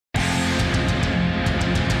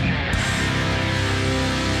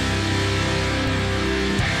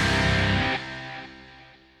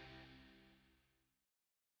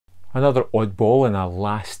Another oddball in a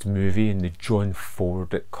last movie in the John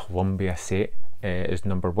Ford at Columbia set is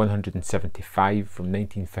number 175 from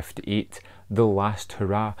 1958, The Last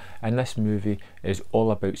Hurrah, and this movie is all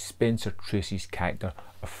about Spencer Tracy's character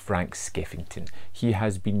of Frank Skeffington. He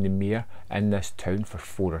has been the mayor in this town for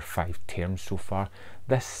 4 or 5 terms so far.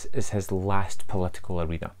 This is his last political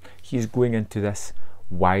arena. He is going into this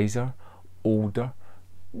wiser, older,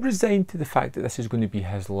 resigned to the fact that this is going to be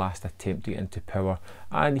his last attempt to get into power,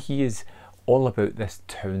 and he is all about this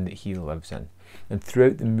town that he lives in. And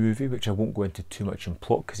throughout the movie, which I won't go into too much in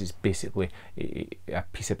plot because it's basically a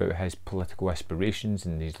piece about his political aspirations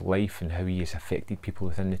and his life and how he has affected people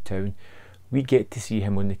within the town, we get to see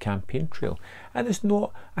him on the campaign trail. And it's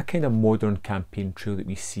not a kind of modern campaign trail that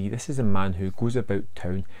we see. This is a man who goes about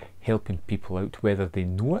town helping people out, whether they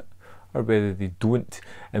know it or whether they don't.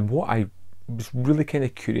 And what I was really kind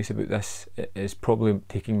of curious about this is probably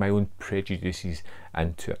taking my own prejudices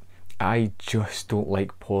into it. I just don't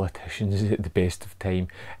like politicians at the best of time,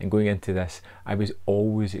 and going into this I was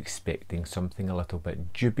always expecting something a little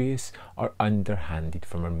bit dubious or underhanded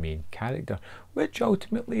from our main character, which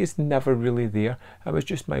ultimately is never really there. It was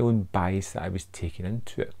just my own bias that I was taking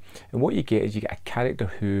into it. And what you get is you get a character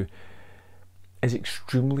who is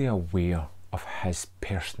extremely aware of his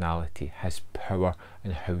personality, his power,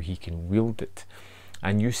 and how he can wield it.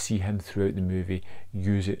 And you see him throughout the movie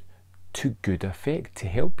use it to good effect to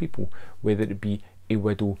help people, whether it be a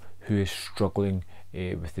widow who is struggling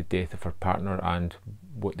with the death of her partner and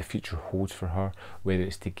what the future holds for her, whether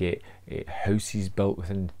it's to get houses built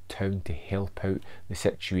within town to help out the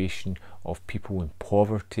situation of people in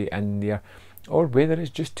poverty in there, or whether it's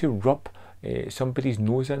just to rub somebody's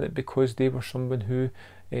nose in it because they were someone who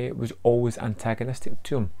was always antagonistic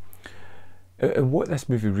to him. And what this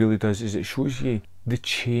movie really does is it shows you the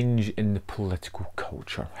change in the political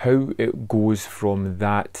culture, how it goes from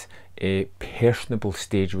that personable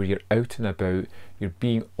stage where you're out and about, you're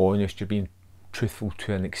being honest, you're being truthful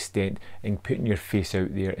to an extent and putting your face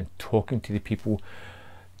out there and talking to the people,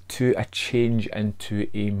 to a change into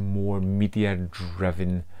a more media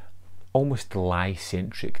driven, almost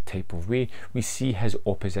lie-centric type of way. We see his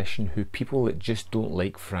opposition, who people that just don't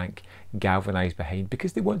like Frank galvanise behind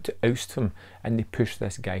because they want to oust him, and they push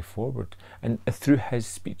this guy forward. And through his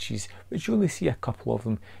speeches, which you only see a couple of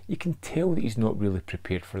them, you can tell that he's not really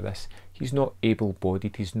prepared for this. He's not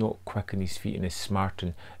able-bodied, he's not quick on his feet and as smart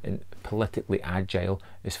and politically agile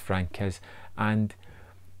as Frank is, and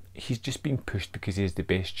he's just being pushed because he has the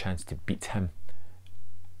best chance to beat him.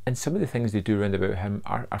 And some of the things they do around about him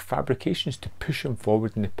are fabrications to push him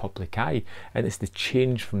forward in the public eye. And it's the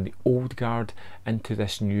change from the old guard into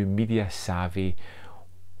this new media savvy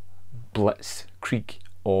blitzkrieg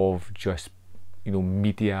of just, you know,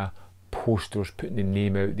 media posters, putting the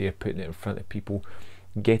name out there, putting it in front of people,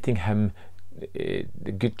 getting him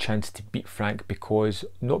the good chance to beat Frank, because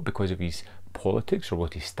not because of his politics or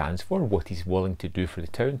what he stands for, what he's willing to do for the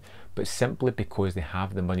town, but simply because they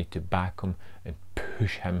have the money to back him and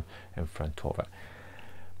push him in front of it.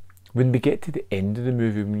 When we get to the end of the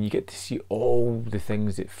movie, when you get to see all the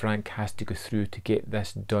things that Frank has to go through to get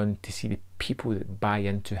this done, to see the people that buy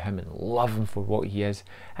into him and love him for what he is,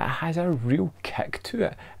 it has a real kick to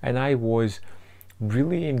it, and I was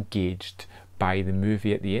really engaged by the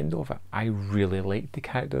movie at the end of it. I really liked the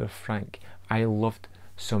character of Frank. I loved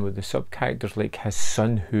some of the sub-characters, like his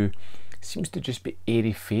son, who seems to just be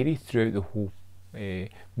airy-fairy throughout the whole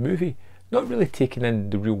movie, not really taking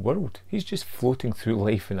in the real world. He's just floating through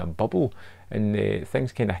life in a bubble, and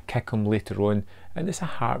things kind of kick him later on, and it's a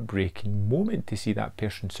heartbreaking moment to see that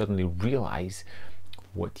person suddenly realise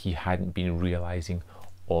what he hadn't been realising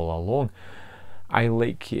all along. I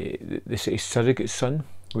like the sort of surrogate son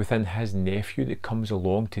within his nephew that comes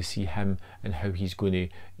along to see him and how he's going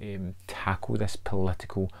to tackle this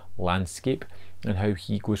political landscape, and how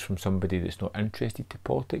he goes from somebody that's not interested to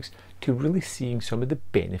politics to really seeing some of the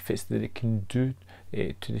benefits that it can do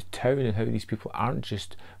to the town, and how these people aren't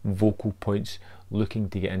just vocal points looking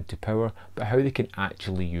to get into power, but how they can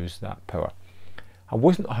actually use that power. I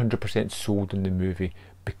wasn't 100% sold on the movie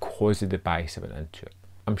because of the bias I went into it.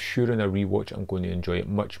 I'm sure in a rewatch I'm going to enjoy it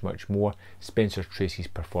much, much more. Spencer Tracy's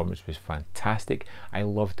performance was fantastic. I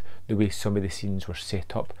loved the way some of the scenes were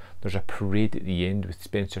set up. There's a parade at the end with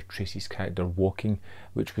Spencer Tracy's character walking,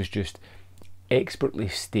 which was just expertly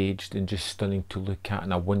staged and just stunning to look at,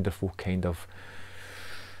 and a wonderful kind of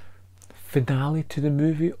finale to the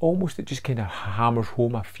movie. Almost it just kind of hammers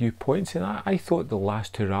home a few points, and I thought The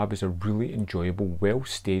Last Hurrah was a really enjoyable, well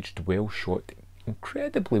staged, well shot,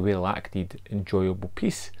 incredibly well acted, enjoyable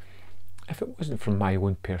piece, if it wasn't from my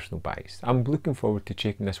own personal bias. I'm looking forward to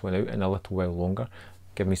checking this one out in a little while longer,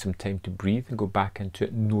 give me some time to breathe and go back into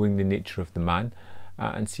it, knowing the nature of the man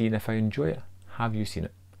and seeing if I enjoy it. Have you seen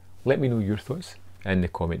it? Let me know your thoughts in the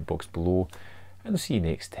comment box below, and I'll see you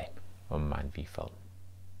next time on Man v Film.